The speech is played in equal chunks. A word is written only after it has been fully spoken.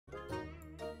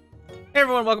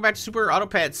everyone, welcome back to Super Auto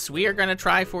Pets. We are gonna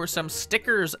try for some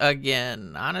stickers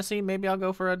again. Honestly, maybe I'll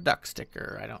go for a duck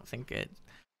sticker. I don't think it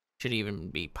should even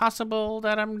be possible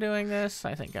that I'm doing this.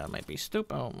 I think I might be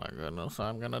stupid. Oh my goodness,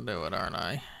 I'm gonna do it, aren't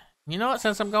I? You know what,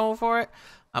 since I'm going for it,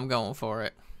 I'm going for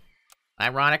it.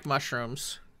 Ironic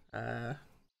mushrooms.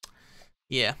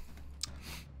 Yeah.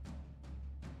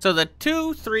 So the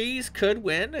 2-3s could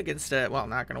win against, well,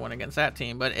 not gonna win against that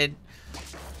team, but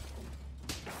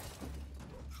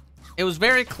it was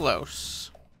very close.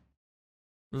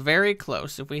 Very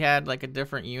close. If we had like a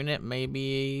different unit,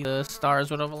 maybe the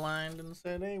stars would have aligned and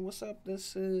said, hey, what's up?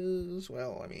 This is,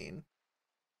 well, I mean,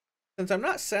 since I'm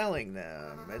not selling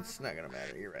them, it's not gonna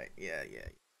matter. You're right. Yeah.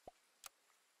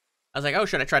 I was like, oh,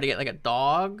 should I try to get like a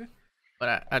dog?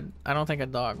 But I don't think a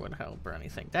dog would help or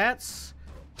anything. That's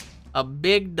a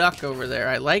big duck over there.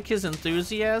 I like his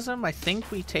enthusiasm. I think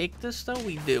we take this though.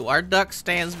 We do. Our duck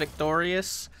stands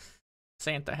victorious.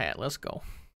 Santa hat, let's go.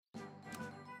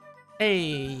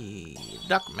 Hey,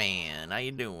 Duckman, how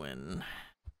you doing?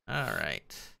 All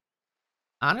right.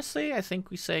 Honestly, I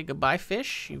think we say goodbye,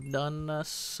 fish. You've done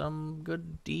some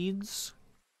good deeds.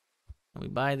 And we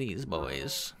buy these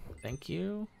boys. Thank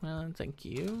you. Thank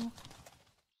you.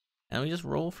 And we just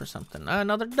roll for something.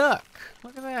 Another duck.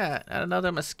 Look at that.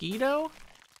 Another mosquito.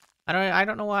 I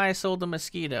don't know why I sold the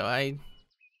mosquito.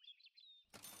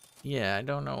 Yeah, I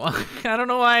don't know why. I don't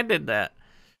know why I did that.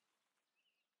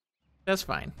 That's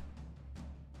fine.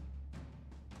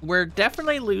 We're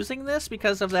definitely losing this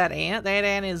because of that ant. That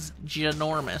ant is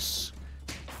ginormous.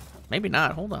 Maybe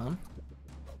not. Hold on.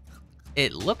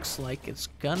 It looks like it's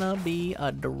gonna be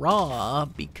a draw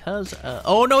because of...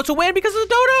 Oh, no, it's a win because of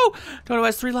the dodo! Dodo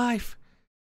has 3 life.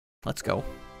 Let's go.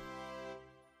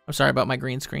 I'm sorry about my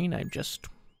green screen. I just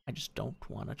don't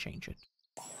want to change it.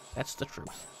 That's the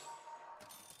truth.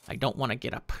 I don't want to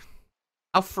get up.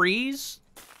 I'll freeze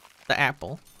the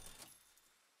apple.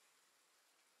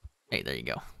 Hey, there you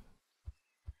go.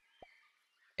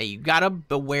 Hey, you gotta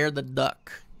beware the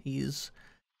duck. He's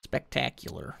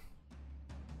spectacular.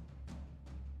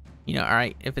 You know,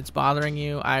 alright, if it's bothering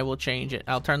you, I will change it.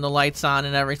 I'll turn the lights on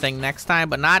and everything next time,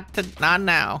 but not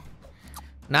now.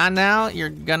 Not now, you're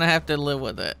gonna have to live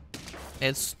with it.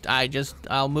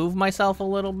 I'll move myself a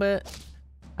little bit.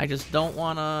 I just don't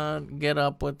wanna get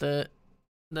up with it.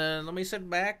 Let me sit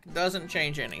back. Doesn't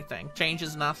change anything.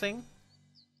 Changes nothing.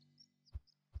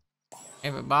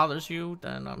 If it bothers you,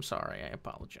 then I'm sorry. I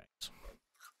apologize.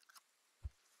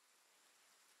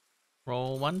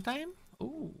 Roll one time.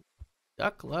 Ooh.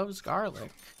 Duck loves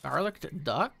garlic. Garlic to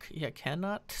duck? You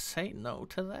cannot say no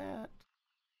to that.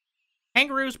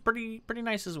 Kangaroo's pretty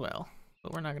nice as well,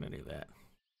 but we're not gonna do that.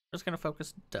 We're just gonna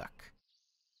focus duck.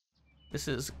 This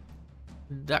is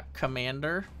Duck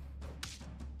Commander.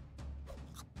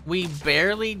 We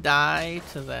barely die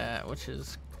to that, which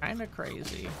is kind of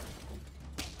crazy.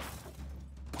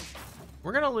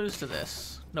 We're gonna lose to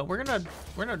this. No, we're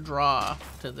gonna draw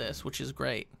to this, which is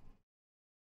great.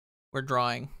 We're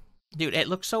drawing. Dude, it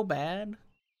looks so bad.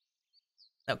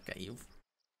 Okay,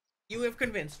 you have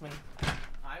convinced me.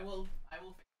 I will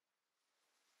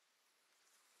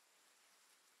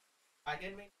I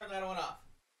didn't mean to turn that one off.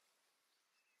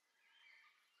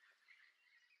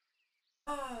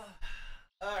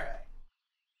 Alright.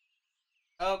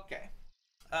 Okay.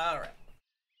 Alright.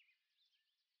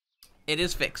 It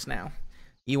is fixed now.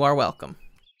 You are welcome.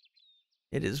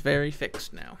 It is very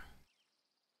fixed now.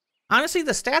 Honestly,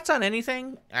 the stats on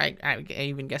anything, I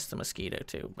even guessed the mosquito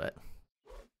too, but...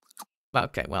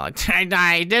 Okay, well,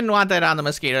 I didn't want that on the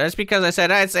mosquito. That's because I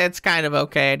said it's kind of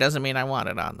okay. It doesn't mean I want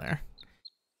it on there.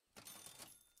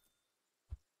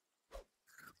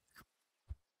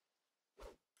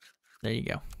 There you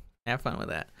go. Have fun with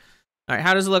that. Alright,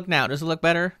 how does it look now? Does it look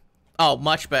better? Oh,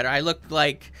 much better. I look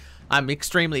like I'm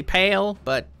extremely pale,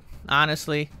 but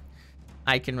honestly,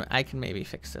 I can maybe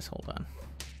fix this. Hold on.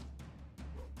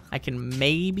 I can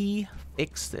maybe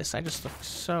fix this. I just look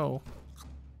so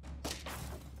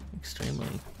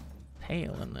extremely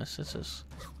pale in this. This is,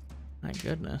 my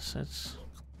goodness, it's...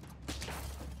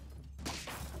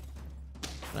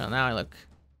 Well, now I look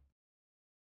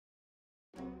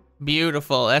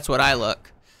beautiful. That's what I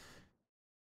look.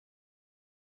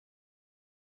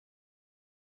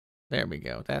 There we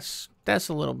go. That's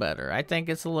a little better. I think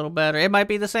it's a little better. It might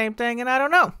be the same thing, and I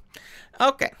don't know.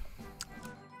 Okay.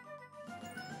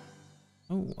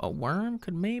 Oh, a worm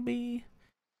could maybe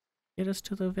get us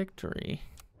to the victory.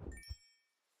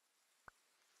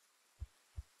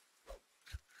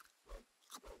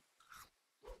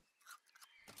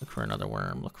 Look for another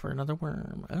worm. Look for another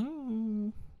worm.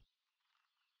 Oh.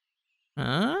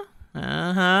 Huh?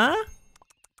 Uh-huh.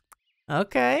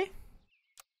 Okay.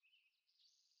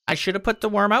 I should have put the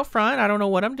worm out front. I don't know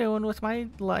what I'm doing with my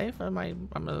life.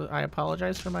 I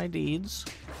apologize for my deeds.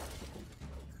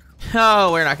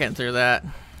 Oh, we're not getting through that.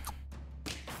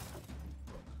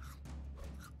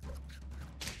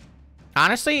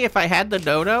 Honestly, if I had the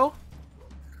dodo,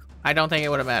 I don't think it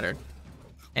would have mattered.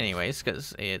 Anyways,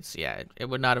 because it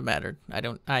would not have mattered.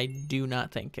 I do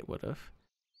not think it would have.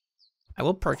 I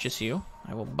will purchase you.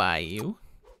 I will buy you.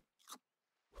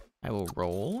 I will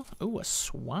roll. Ooh, a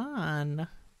swan.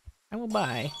 I will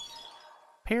buy.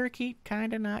 Parakeet,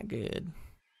 kinda not good.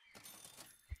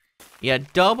 Yeah,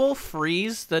 double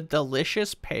freeze the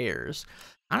delicious pears.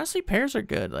 Honestly, pears are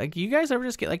good. Like, you guys ever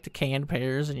just get like the canned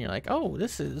pears and you're like, oh,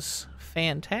 this is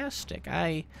fantastic.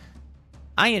 I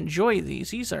enjoy these.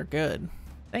 These are good.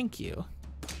 Thank you.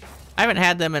 I haven't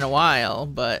had them in a while,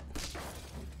 but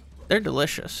they're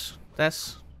delicious.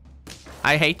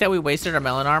 I hate that we wasted our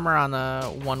melon armor on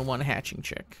the 1-1 hatching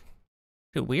chick.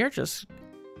 Dude, we are just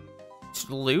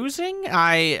losing.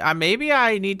 Maybe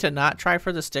I need to not try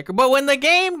for the sticker, but when the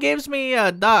game gives me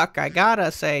a duck, I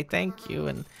gotta say thank you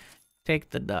and take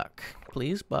the duck.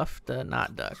 Please buff the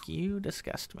not duck. You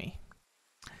disgust me.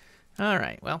 All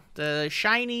right, well, the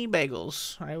shiny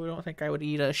bagels. I don't think I would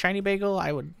eat a shiny bagel.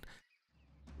 I would,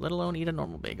 let alone eat a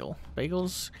normal bagel.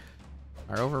 Bagels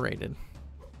are overrated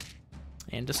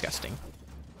and disgusting.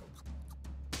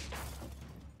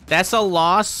 That's a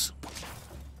loss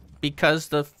because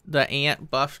the ant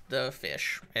buffed the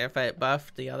fish. If it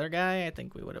buffed the other guy, I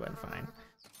think we would have been fine.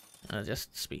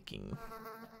 Just speaking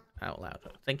out loud.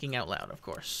 Thinking out loud, of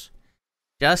course.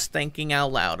 Just thinking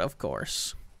out loud, of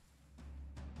course.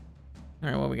 All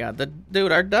right, what we got?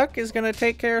 Dude, our duck is gonna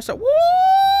take care of some.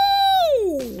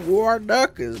 Woo! Our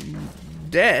duck is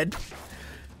dead.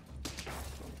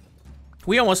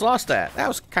 We almost lost that. That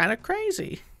was kind of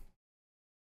crazy.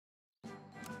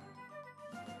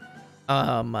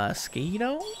 A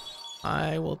mosquito?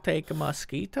 I will take a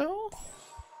mosquito.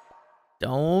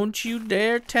 Don't you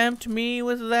dare tempt me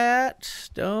with that.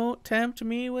 Don't tempt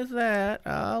me with that.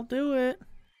 I'll do it.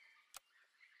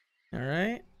 All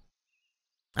right.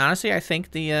 Honestly, I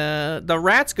think the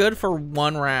rat's good for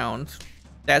 1 round.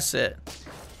 That's it.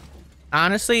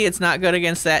 Honestly, it's not good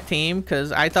against that team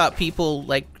because I thought people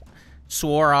like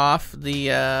swore off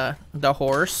the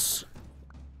horse.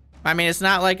 I mean, it's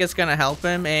not like it's gonna help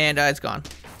him, and it's gone.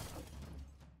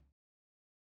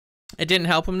 It didn't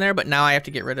help him there, but now I have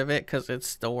to get rid of it because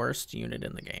it's the worst unit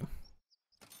in the game.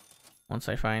 Once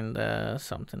I find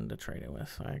something to trade it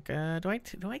with, like,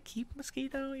 do I keep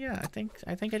mosquito? Yeah, I think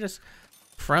I just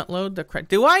front load the credit.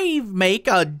 Do I make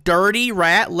a dirty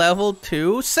rat level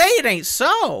 2? Say it ain't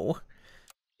so.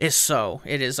 It's so.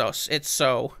 It is us. It's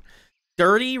so.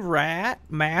 Dirty rat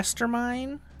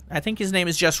mastermind. I think his name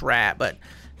is just Rat, but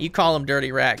you call him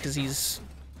Dirty Rat because he's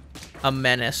a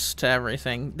menace to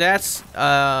everything. That's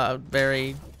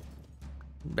very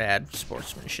bad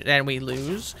sportsmanship, and we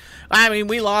lose. I mean,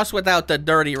 we lost without the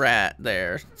Dirty Rat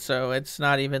there, so it's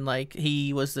not even like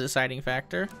he was the deciding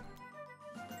factor.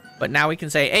 But now we can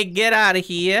say, hey, get out of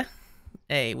here.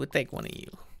 Hey, we'll take one of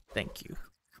you. Thank you.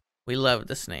 We love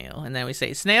the snail. And then we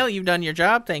say, snail, you've done your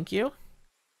job. Thank you.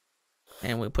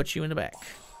 And we'll put you in the back.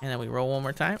 And then we roll one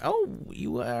more time. Oh,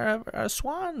 you are a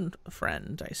swan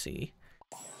friend, I see.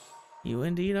 You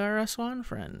indeed are a swan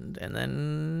friend. And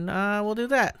then we'll do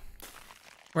that.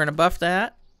 We're going to buff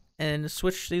that and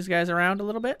switch these guys around a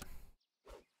little bit.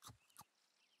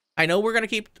 I know we're going to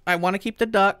keep, I want to keep the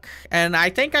duck. And I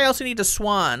think I also need a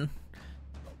swan.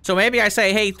 So maybe I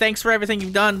say, hey, thanks for everything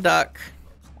you've done, duck.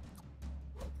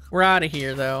 We're out of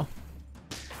here, though.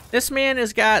 This man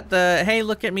has got the, hey,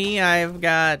 look at me. I've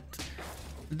got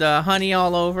the honey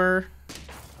all over.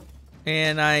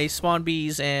 And I spawn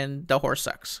bees and the horse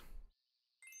sucks.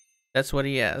 That's what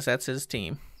he has. That's his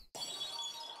team.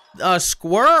 A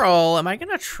squirrel? Am I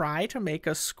going to try to make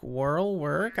a squirrel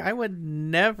work? I would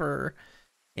never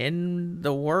in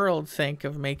the world think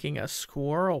of making a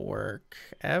squirrel work.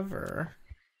 Ever.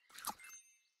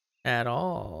 At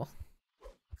all.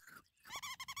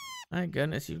 My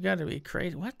goodness, you've got to be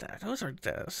crazy. What the? Those are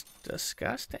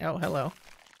disgusting. Oh, hello.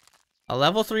 A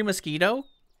level 3 mosquito?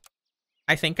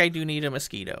 I think I do need a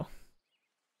mosquito.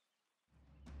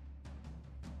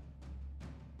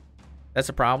 That's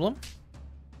a problem?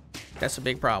 That's a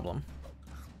big problem.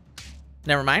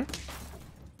 Never mind.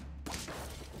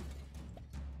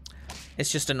 It's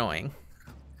just annoying.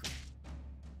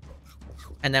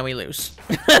 And then we lose.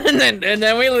 and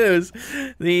then we lose.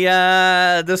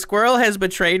 The squirrel has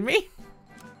betrayed me.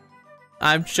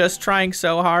 I'm just trying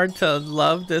so hard to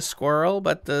love this squirrel,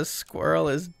 but the squirrel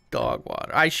is dog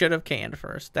water. I should have canned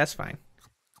first. That's fine.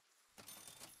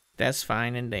 That's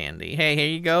fine and dandy. Hey, here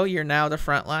you go. You're now the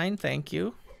front line. Thank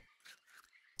you.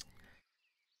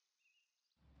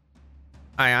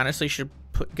 I honestly should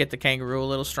get the kangaroo a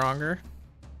little stronger.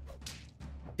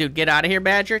 Dude, get out of here,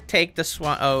 Badger. Take the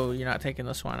swan. Oh, you're not taking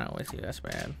the swan out with you. That's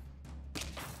bad.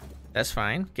 That's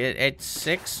fine. Get at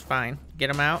 6. Fine.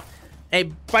 Get him out. Hey,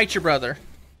 bite your brother.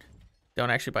 Don't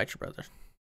actually bite your brother.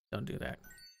 Don't do that.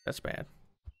 That's bad.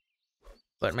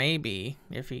 But maybe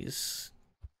if he's,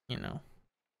 you know,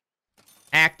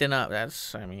 acting up,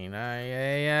 that's, I mean,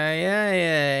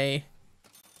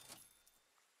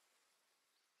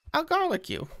 I'll garlic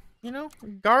you. You know,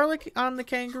 garlic on the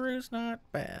kangaroo's not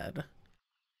bad.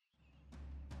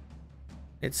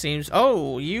 It seems,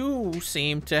 oh, you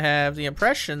seem to have the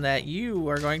impression that you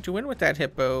are going to win with that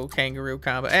hippo kangaroo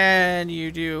combo. And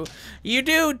you do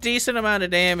decent amount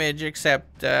of damage,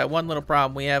 except one little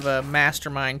problem. We have a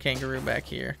mastermind kangaroo back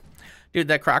here. Dude,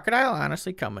 that crocodile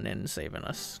honestly coming in and saving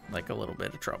us like a little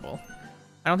bit of trouble.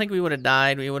 I don't think we would have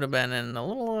died. We would have been in a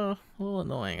little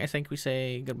annoying. I think we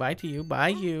say goodbye to you. Bye,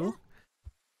 you.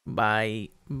 Bye,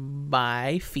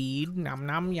 feed. Nom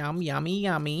nom yum yummy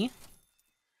yummy.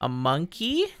 A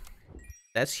monkey?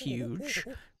 That's huge.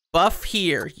 Buff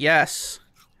here, yes.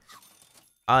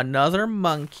 Another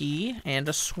monkey and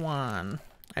a swan.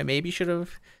 I maybe should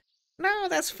have... No,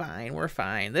 that's fine. We're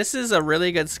fine. This is a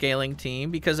really good scaling team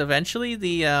because eventually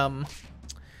the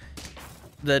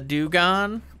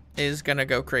dugong is gonna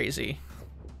go crazy.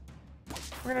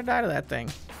 We're gonna die to that thing.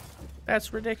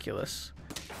 That's ridiculous.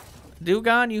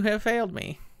 Dugong, you have failed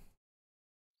me.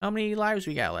 How many lives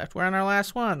we got left? We're on our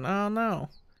last one. Oh no.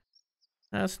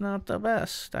 That's not the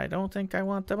best. I don't think I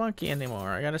want the monkey anymore.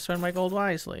 I gotta spend my gold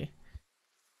wisely.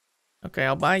 Okay,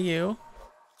 I'll buy you.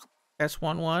 That's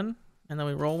 1-1. And then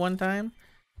we roll one time.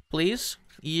 Please?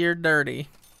 You're dirty.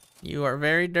 You are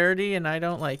very dirty and I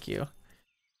don't like you.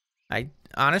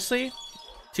 Honestly,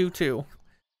 2-2.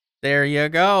 There you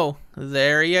go.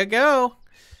 There you go.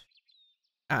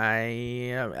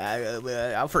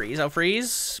 I'll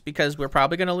freeze because we're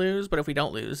probably gonna lose, but if we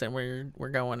don't lose, then we're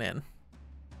going in.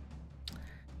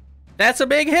 That's a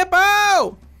big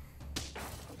hippo!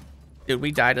 Dude,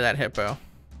 we died to that hippo.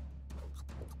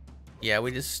 Yeah,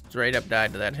 we just straight up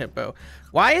died to that hippo.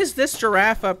 Why is this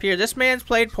giraffe up here? This man's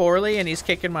played poorly and he's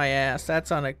kicking my ass.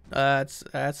 That's on a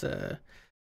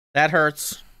that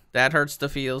hurts. That hurts the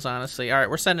feels, honestly. All right,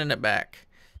 we're sending it back.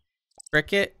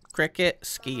 Cricket,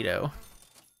 Skeeto.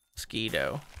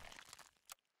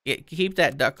 Keep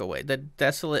that duck away. The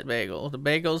desolate bagel. The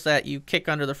bagels that you kick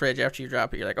under the fridge after you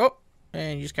drop it. You're like, oh,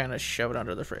 and you just kind of shove it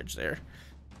under the fridge there.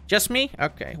 Just me?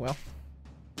 Okay, well.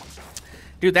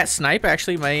 Dude, that snipe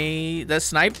actually, the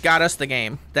snipe got us the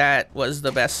game. That was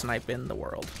the best snipe in the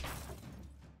world.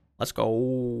 Let's go.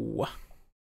 All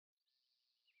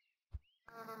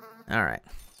right.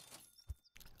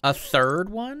 A third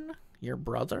one? Your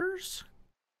brothers?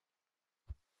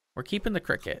 We're keeping the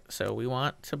cricket, so we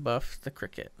want to buff the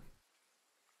cricket.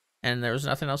 And there was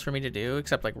nothing else for me to do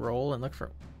except like roll and look for...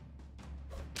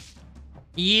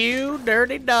 You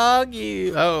dirty dog,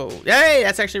 you. Oh, hey,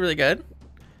 that's actually really good.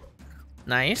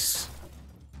 Nice.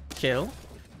 Kill.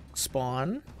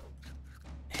 Spawn.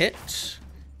 Hit.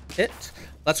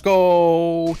 Let's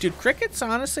go. Dude, crickets,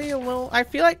 honestly, a little... I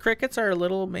feel like crickets are a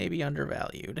little maybe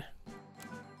undervalued.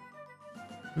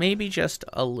 Maybe just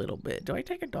a little bit. Do I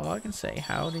take a dog and say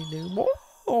howdy do?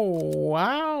 Whoa,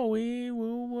 wowie,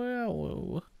 woo,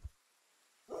 woo.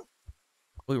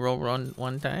 We roll run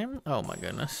one time? Oh my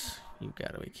goodness. You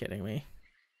gotta be kidding me.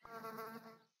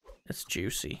 That's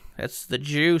juicy. That's the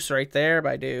juice right there,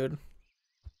 my dude.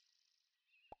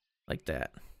 Like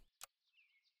that.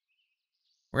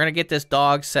 We're gonna get this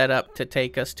dog set up to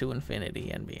take us to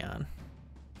infinity and beyond.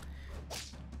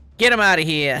 Get him out of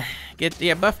here.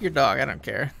 Yeah, buff your dog. I don't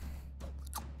care.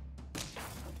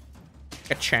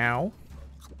 Ka-chow.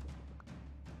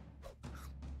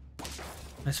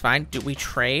 That's fine. Do we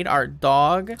trade? Our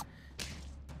dog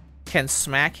can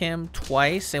smack him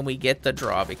twice and we get the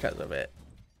draw because of it.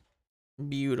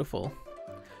 Beautiful.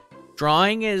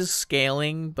 Drawing is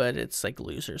scaling, but it's like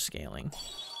loser scaling.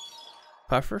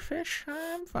 Pufferfish?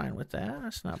 I'm fine with that.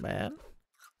 That's not bad.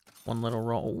 One little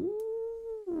roll.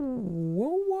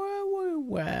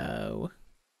 Wow.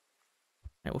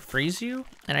 I will freeze you.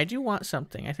 And I do want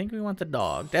something. I think we want the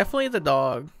dog. Definitely the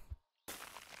dog.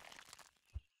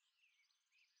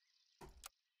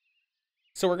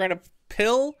 So we're going to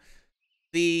pill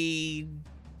the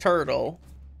turtle.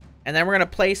 And then we're going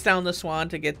to place down the swan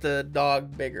to get the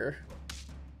dog bigger.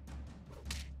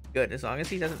 Good. As long as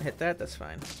he doesn't hit that, that's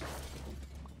fine.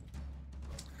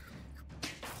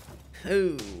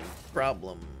 Ooh,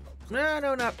 problem.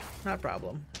 No, not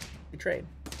problem. We trade.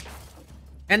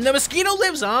 And the mosquito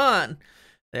lives on.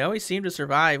 They always seem to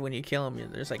survive when you kill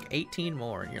them. There's like 18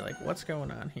 more, and you're like, what's going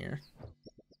on here?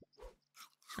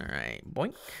 All right,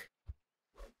 boink.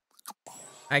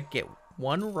 I get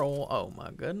one roll. Oh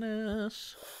my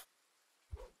goodness.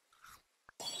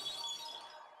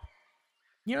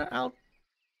 You know,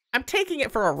 I'm taking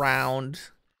it for a round,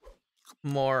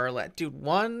 more or less. Dude,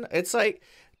 it's like,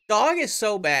 dog is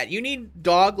so bad. You need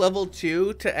dog level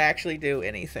 2 to actually do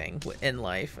anything in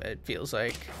life, it feels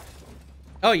like.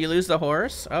 Oh, you lose the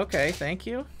horse? Okay, thank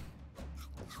you.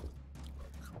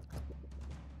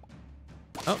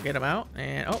 Oh, get him out.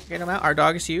 And, oh, get him out. Our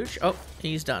dog is huge. Oh,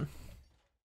 he's done.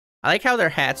 I like how their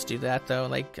hats do that, though.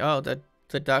 Like, oh,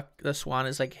 the swan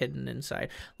is, like, hidden inside.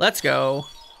 Let's go.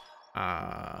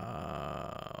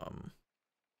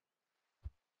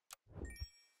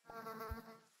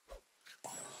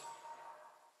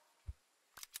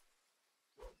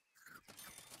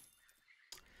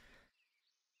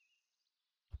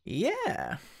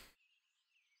 Yeah.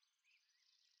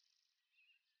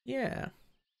 Yeah.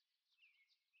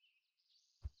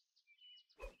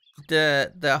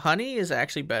 The honey is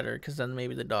actually better because then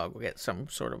maybe the dog will get some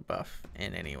sort of buff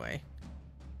in anyway.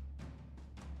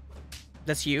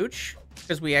 That's huge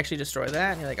because we actually destroy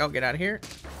that and you're like, oh, get out of here.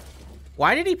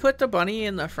 Why did he put the bunny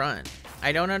in the front?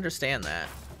 I don't understand that.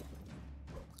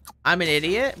 I'm an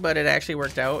idiot, but it actually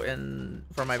worked out and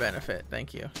for my benefit.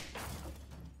 Thank you.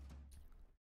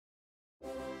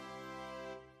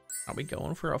 Are we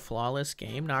going for a flawless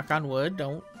game? Knock on wood.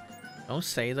 Don't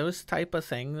say those type of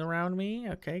things around me.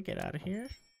 Okay, get out of here.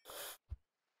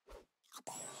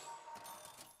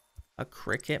 A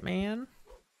cricket man?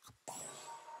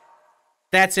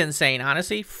 That's insane.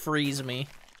 Honestly, freeze me.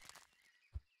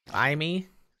 Buy me.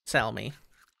 Sell me.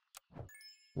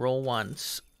 Roll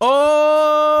once.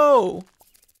 Oh!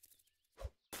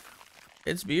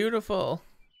 It's beautiful.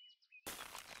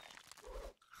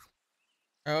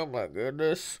 Oh my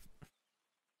goodness.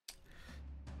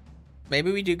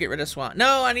 Maybe we do get rid of Swan.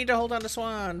 No, I need to hold on to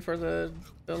Swan for the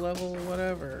level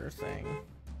whatever thing.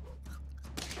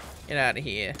 Get out of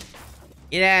here.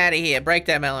 Get out of here. Break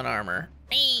that melon armor.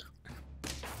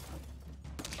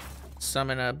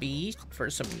 Summon a bee for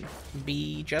some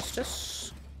bee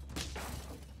justice.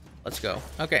 Let's go.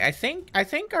 Okay, I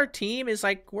think our team is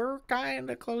like, we're kind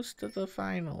of close to the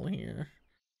final here.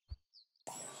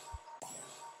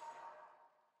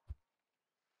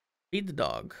 Feed the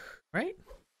dog, right?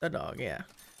 The dog, yeah.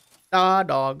 The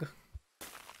dog.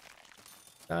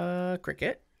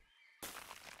 Cricket.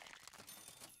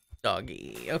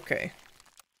 Doggy. Okay.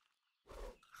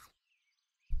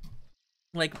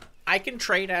 Like, I can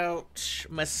trade out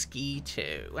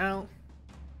Mosquito. Well,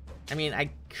 I mean,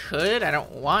 I could. I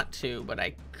don't want to, but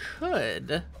I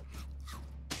could.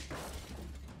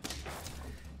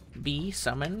 Bee,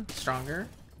 summon, stronger.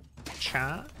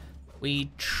 Cha.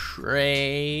 We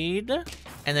trade,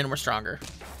 and then we're stronger.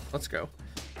 Let's go.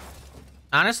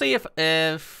 Honestly,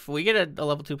 if we get a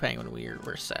level 2 penguin,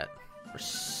 we're set. We're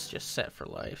just set for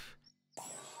life.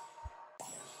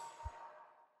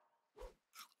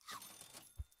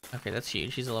 Okay, that's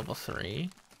huge. He's a level 3.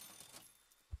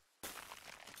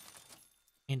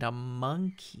 And a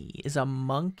monkey. Is a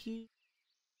monkey?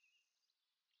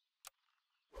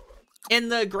 In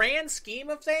the grand scheme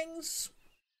of things,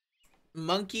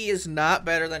 monkey is not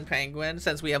better than penguin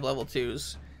since we have level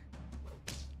 2s.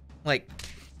 Like,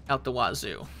 out the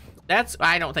wazoo.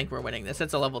 I don't think we're winning this.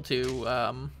 It's a level 2,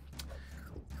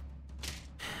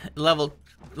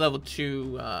 level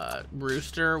 2,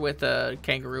 rooster with a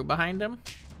kangaroo behind him.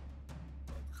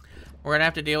 We're gonna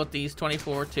have to deal with these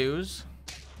 24 2s.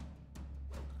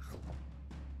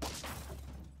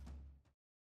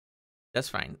 That's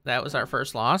fine. That was our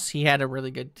first loss. He had a really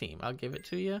good team. I'll give it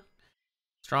to you.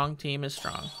 Strong team is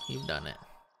strong. You've done it.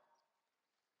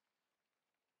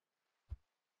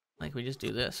 Like, we just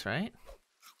do this, right?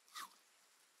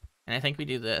 And I think we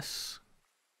do this.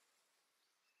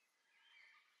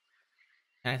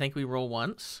 And I think we roll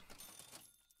once.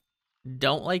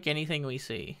 Don't like anything we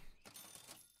see.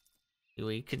 Do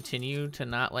we continue to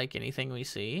not like anything we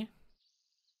see?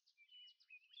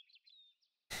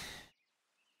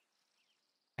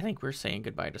 I think we're saying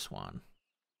goodbye to Swan.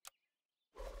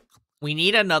 We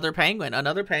need another penguin.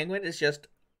 Another penguin is just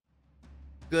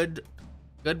good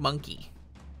monkey.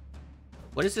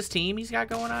 What is this team he's got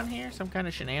going on here? Some kind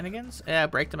of shenanigans?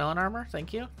 Break the melon armor.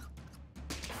 Thank you.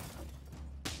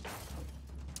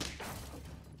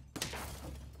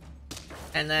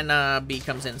 And then bee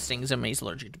comes in, stings him. He's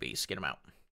allergic to bees. Get him out.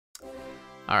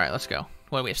 All right, let's go.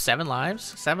 What, do we have 7 lives?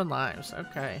 7 lives.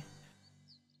 Okay.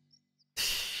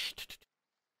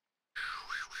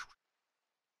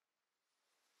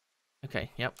 Okay,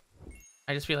 yep.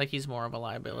 I just feel like he's more of a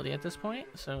liability at this point,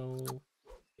 so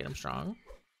get him strong.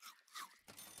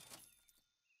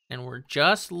 And we're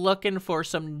just looking for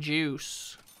some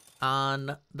juice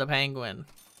on the penguin.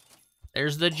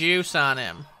 There's the juice on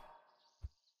him.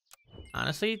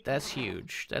 Honestly, that's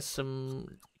huge. That's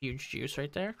some huge juice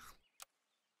right there.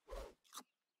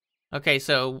 Okay,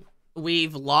 so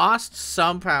we've lost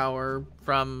some power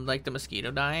from, like, the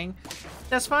mosquito dying.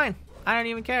 That's fine. I don't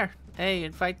even care. Hey,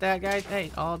 fight that guy.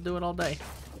 Hey, I'll do it all day.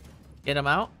 Get him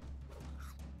out.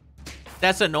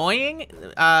 That's annoying.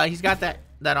 He's got that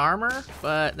armor,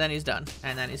 but then he's done.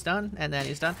 And then he's done. And then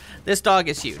he's done. This dog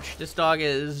is huge. This dog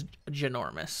is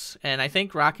ginormous. And I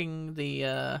think rocking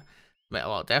the,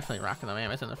 well, definitely rocking the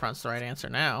mammoth in the front's the right answer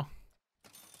now.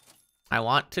 I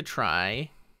want to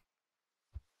try...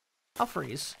 I'll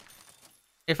freeze.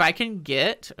 If I can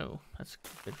get... Oh, that's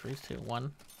a good freeze too.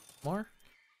 One more.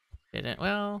 Didn't...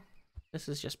 Well, this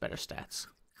is just better stats.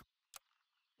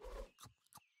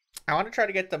 I want to try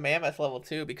to get the mammoth level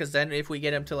 2, because then if we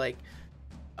get him to, like,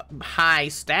 high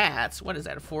stats... What is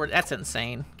that? 4? That's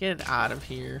insane. Get it out of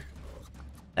here.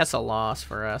 That's a loss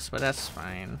for us, but that's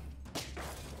fine.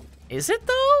 Is it,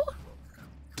 though?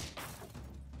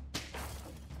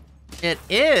 It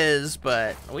is,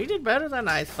 but we did better than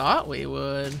I thought we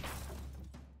would.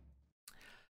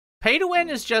 Pay to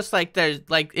win is just like there's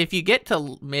like if you get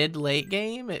to mid-late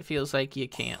game, it feels like you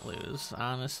can't lose,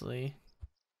 honestly.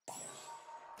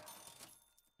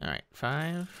 Alright,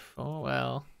 5. Oh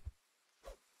well.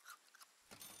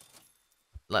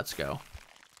 Let's go.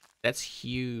 That's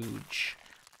huge.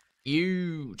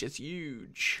 Huge. It's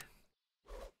huge.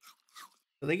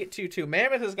 So they get 2-2.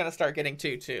 Mammoth is gonna start getting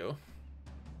 2-2.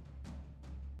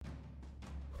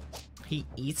 He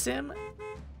eats him?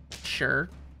 Sure.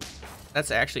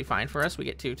 That's actually fine for us. We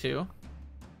get 2-2.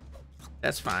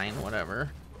 That's fine,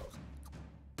 whatever.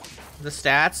 The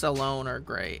stats alone are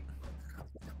great.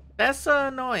 That's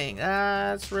annoying.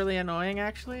 That's really annoying,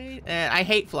 actually. And I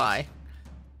hate fly.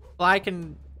 Fly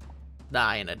can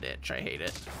die in a ditch. I hate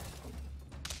it.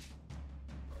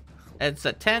 It's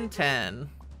a 10-10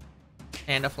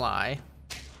 and a fly.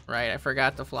 Right, I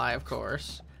forgot the fly, of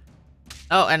course.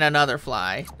 Oh, and another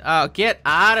fly. Oh, get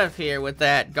out of here with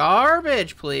that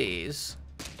garbage, please.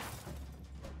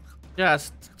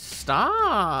 Just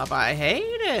stop. I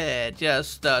hate it.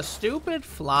 Just a stupid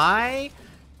fly.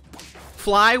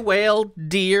 Fly whale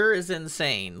deer is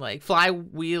insane. Like, fly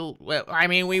wheel. Well, I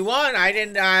mean, we won.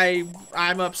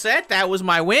 I'm upset. That was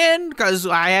my win because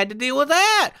I had to deal with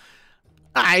that.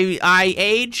 I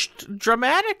aged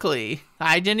dramatically.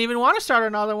 I didn't even want to start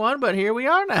another one, but here we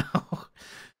are now.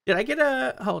 Did I get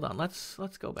a... Hold on, let's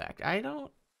go back. I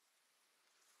don't...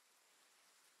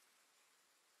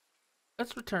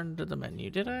 Let's return to the menu.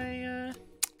 Did I,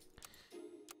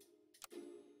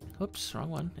 Oops, wrong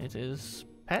one. It is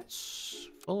pets.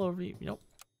 Full overview. Nope.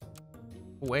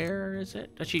 Where is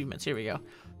it? Achievements. Here we go.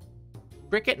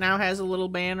 Cricket now has a little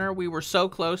banner. We were so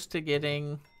close to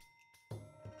getting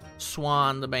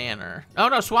Swan the banner. Oh,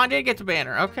 no, Swan did get the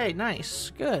banner. Okay,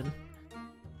 nice. Good.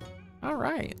 All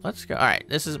right, let's go. All right,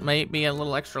 this is might be a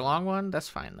little extra long one. That's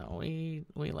fine though. We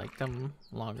like them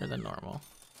longer than normal.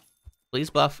 Please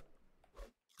buff.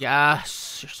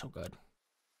 Yes, you're so good.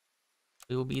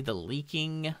 We will be the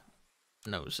leaking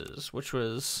noses, which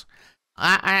was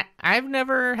I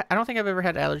don't think I've ever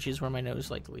had allergies where my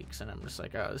nose like leaks and I'm just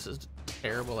like, oh, this is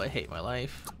terrible. I hate my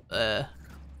life. I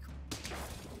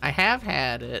have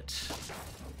had it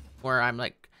where I'm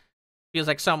like feels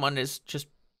like someone is just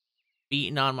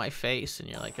beating on my face and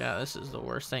you're like, oh, this is the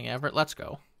worst thing ever. Let's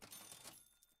go.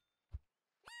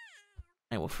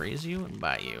 I will freeze you and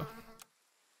buy you.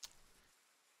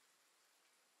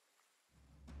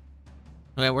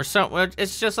 Okay,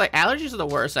 it's just like allergies are the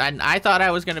worst. I thought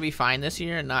I was gonna be fine this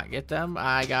year and not get them.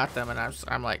 I got them and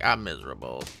I'm like, I'm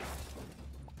miserable.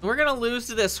 We're gonna lose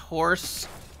to this horse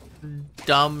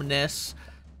dumbness.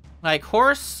 Like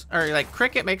horse or like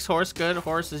cricket makes horse good.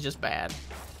 Horse is just bad.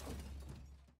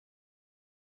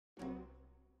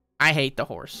 I hate the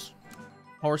horse.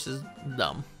 Horse is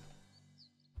dumb.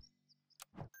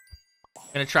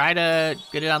 Gonna try to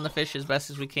get it on the fish as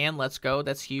best as we can. Let's go.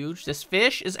 That's huge. This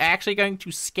fish is actually going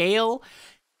to scale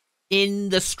in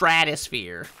the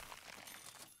stratosphere.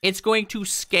 It's going to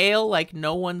scale like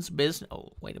no one's business. Oh,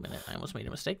 wait a minute. I almost made a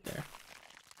mistake there.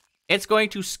 It's going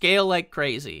to scale like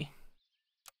crazy.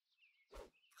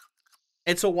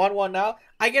 It's a 1-1 now.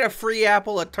 I get a free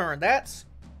apple a turn. That's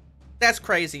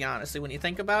crazy, honestly, when you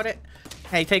think about it.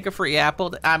 Hey, take a free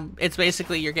apple. It's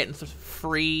basically you're getting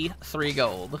free 3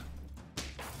 gold.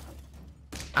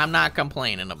 I'm not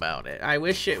complaining about it. I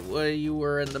wish you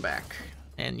were in the back.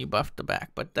 And you buffed the back,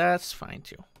 but that's fine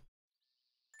too.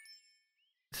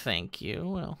 Thank you.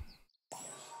 Well,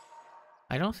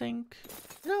 I don't think...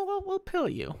 No, we'll pill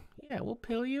you. Yeah, we'll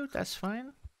pill you. That's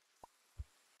fine.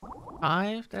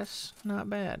 5, that's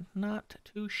not bad. Not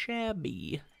too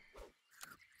shabby.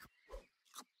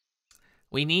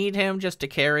 We need him just to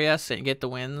carry us and get the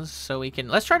wins so we can...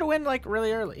 Let's try to win, like,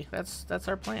 really early. That's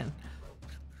our plan.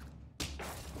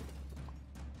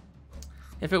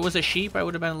 If it was a sheep, I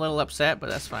would have been a little upset, but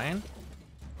that's fine.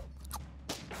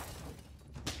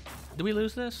 Do we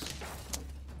lose this?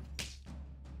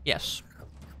 Yes.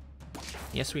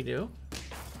 Yes, we do.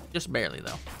 Just barely,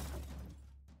 though.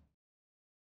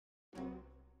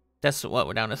 That's what,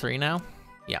 we're down to 3 now?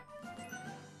 Yeah.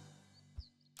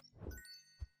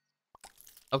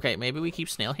 Okay, maybe we keep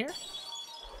Snail here?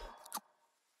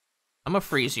 I'm gonna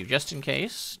freeze you just in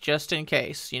case. Just in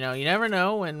case. You know, you never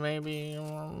know, and maybe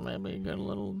get a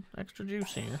little extra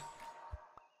juice here.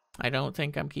 I don't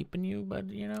think I'm keeping you, but,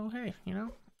 you know, hey, you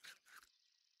know.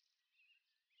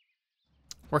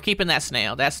 We're keeping that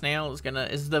Snail. That Snail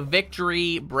is the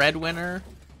victory breadwinner.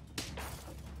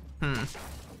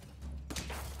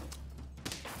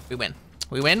 We win.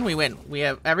 We win, we win. We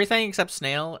have everything except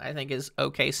Snail, I think, is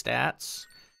okay stats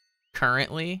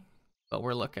currently, but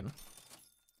we're looking.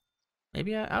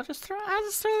 Maybe I'll just throw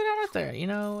it out there. You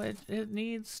know, it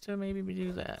needs to maybe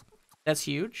do that. That's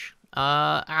huge.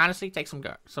 Honestly, take some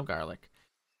garlic.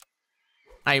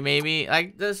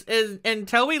 Like this is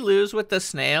until we lose with the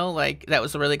Snail. Like that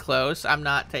was really close. I'm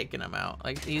not taking him out.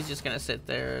 Like he's just gonna sit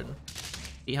there and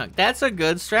be hung. That's a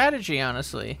good strategy,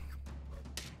 honestly.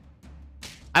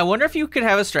 I wonder if you could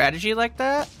have a strategy like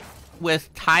that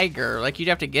with Tiger. Like you'd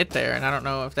have to get there, and I don't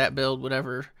know if that build would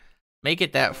ever make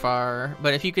it that far.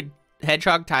 But if you could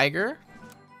Hedgehog Tiger,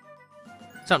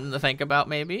 something to think about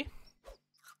maybe.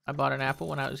 I bought an apple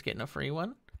when I was getting a free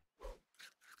one.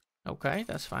 Okay,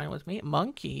 that's fine with me.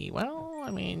 Monkey, well, I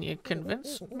mean, you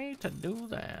convinced me to do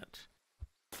that.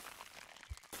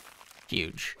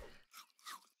 Huge.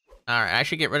 All right, I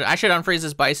should unfreeze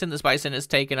this bison. This bison is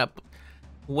taking up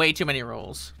way too many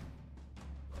rolls.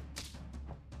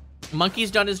 Monkey's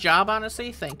done his job,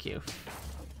 honestly. Thank you.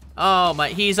 Oh my,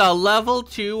 he's a level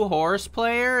 2 horse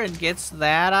player and gets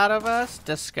that out of us?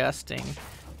 Disgusting.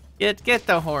 Get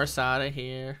the horse out of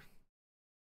here.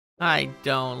 I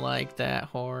don't like that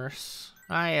horse.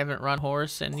 I haven't run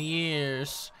horse in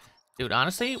years. Dude,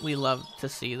 honestly, we love to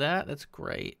see that. That's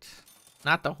great.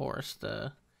 Not the horse,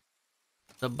 the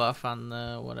buff on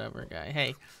the whatever guy.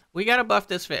 Hey, we gotta buff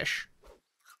this fish.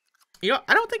 You know,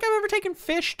 I don't think I've ever taken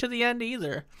fish to the end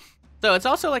either. So it's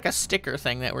also like a sticker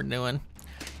thing that we're doing.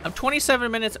 I'm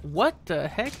 27 minutes. What the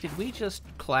heck did we just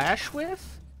clash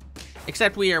with?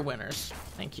 Except we are winners.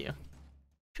 Thank you.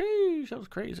 Jeez, that was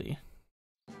crazy.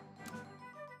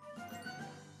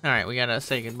 All right, we gotta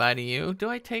say goodbye to you. Do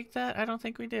I take that? I don't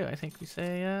think we do. I think we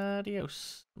say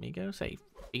adios, amigo. Say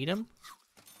feed him.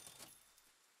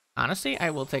 Honestly,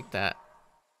 I will take that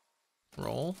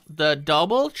roll. The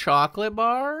double chocolate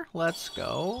bar. Let's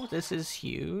go. This is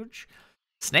huge.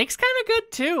 Snake's kind of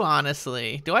good too,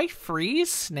 honestly. Do I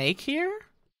freeze Snake here?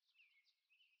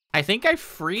 I think I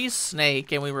freeze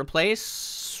Snake and we replace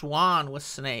Swan with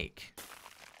Snake.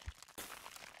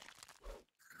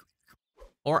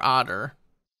 Or Otter.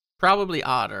 Probably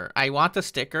Otter. I want the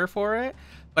sticker for it,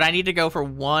 but I need to go for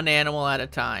one animal at a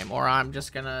time, or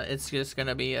it's just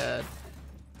gonna be a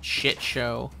shit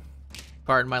show.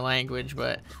 Pardon my language,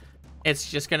 but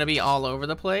it's just gonna be all over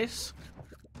the place.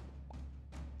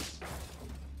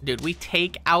 Dude, we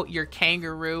take out your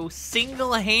kangaroo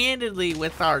single-handedly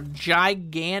with our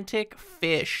gigantic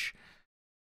fish.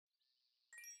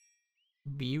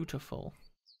 Beautiful.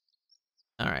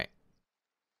 All right.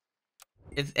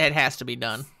 It has to be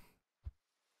done.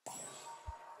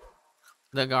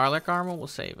 The garlic armor will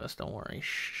save us, don't worry.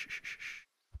 Shh, shh, shh, shh.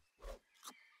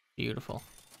 Beautiful.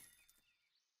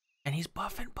 And he's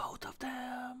buffing both of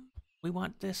them. We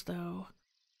want this, though.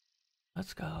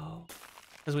 Let's go.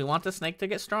 Because we want the snake to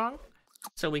get strong,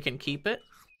 so we can keep it.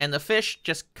 And the fish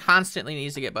just constantly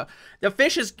needs to get buffed. The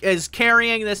fish is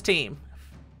carrying this team.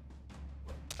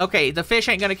 Okay, the fish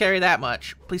ain't going to carry that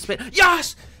much. Please spin.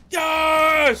 Yes!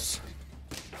 Yes!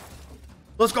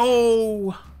 Let's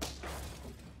go!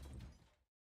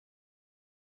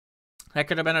 That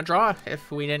could have been a draw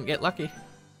if we didn't get lucky.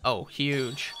 Oh,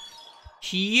 huge.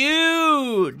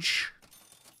 Huge!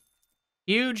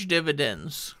 Huge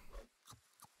dividends.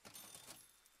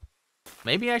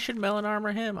 Maybe I should melon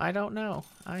armor him. I don't know.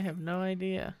 I have no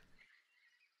idea.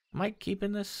 Am I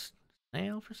keeping this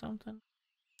snail for something?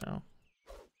 No.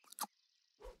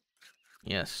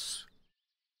 Yes.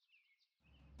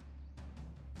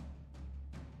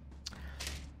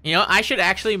 You know, I should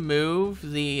actually move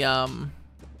the,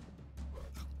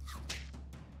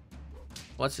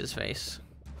 what's his face?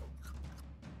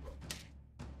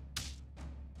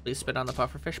 Please spit on the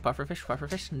pufferfish, pufferfish,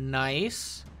 pufferfish.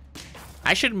 Nice.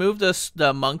 I should move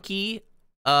the monkey,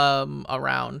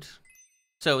 around.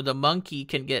 So the monkey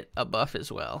can get a buff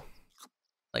as well.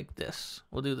 Like this.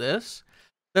 We'll do this.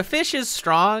 The fish is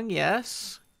strong,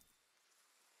 yes.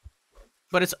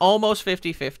 But it's almost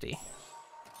 50-50.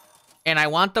 And I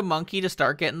want the monkey to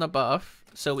start getting the buff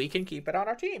so we can keep it on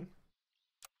our team.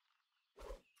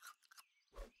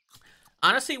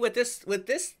 Honestly, with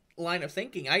this line of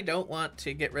thinking, I don't want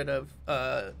to get rid of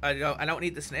I don't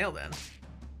need the snail then.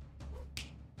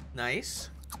 Nice.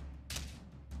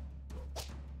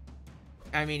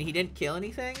 I mean, he didn't kill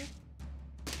anything.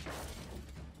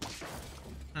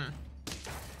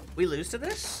 We lose to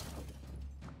this?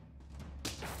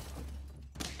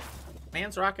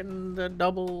 Man's rocking the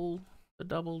double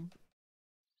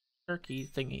turkey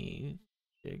thingy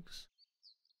jigs.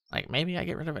 Like, maybe I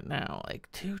get rid of it now. Like,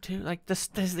 two, like,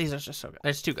 these are just so good.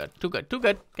 It's too good, too good, too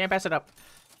good. Can't pass it up.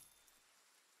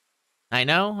 I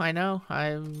know.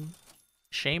 I'm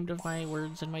ashamed of my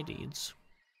words and my deeds.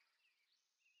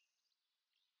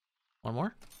 One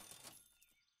more.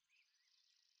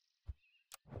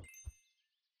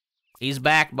 He's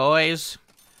back, boys.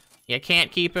 You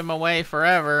can't keep him away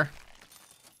forever.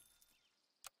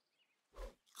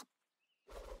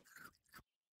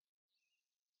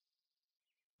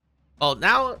 Well,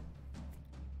 now...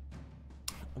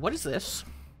 What is this?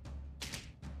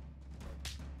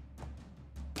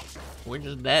 We're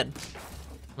just dead.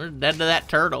 We're dead to that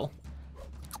turtle.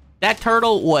 That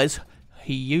turtle was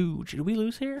huge. Did we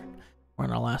lose here? We're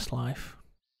in our last life.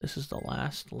 This is the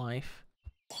last life.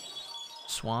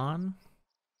 Swan?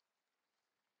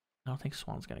 I don't think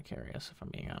Swan's gonna carry us, if I'm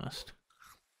being honest.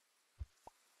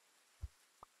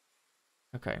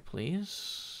 Okay,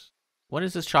 please. What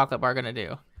is this chocolate bar gonna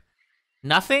do?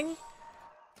 Nothing?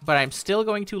 But I'm still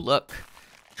going to look.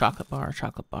 Chocolate bar,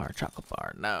 chocolate bar, chocolate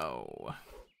bar. No.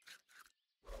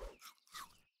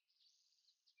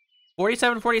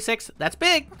 47, 46. That's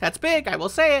big. That's big. I will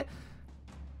say it.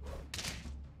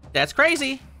 That's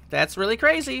crazy. That's really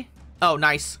crazy. Oh,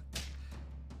 nice.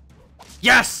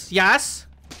 Yes. Yes.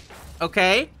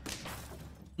 Okay.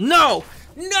 No.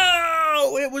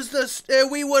 No. It was the...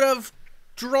 we would have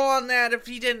drawn that if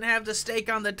he didn't have the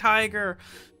stake on the tiger.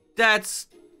 That's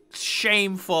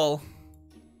shameful.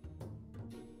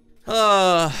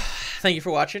 Thank you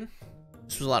for watching.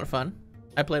 This was a lot of fun.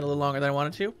 I played a little longer than I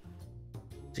wanted to.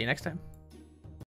 See you next time.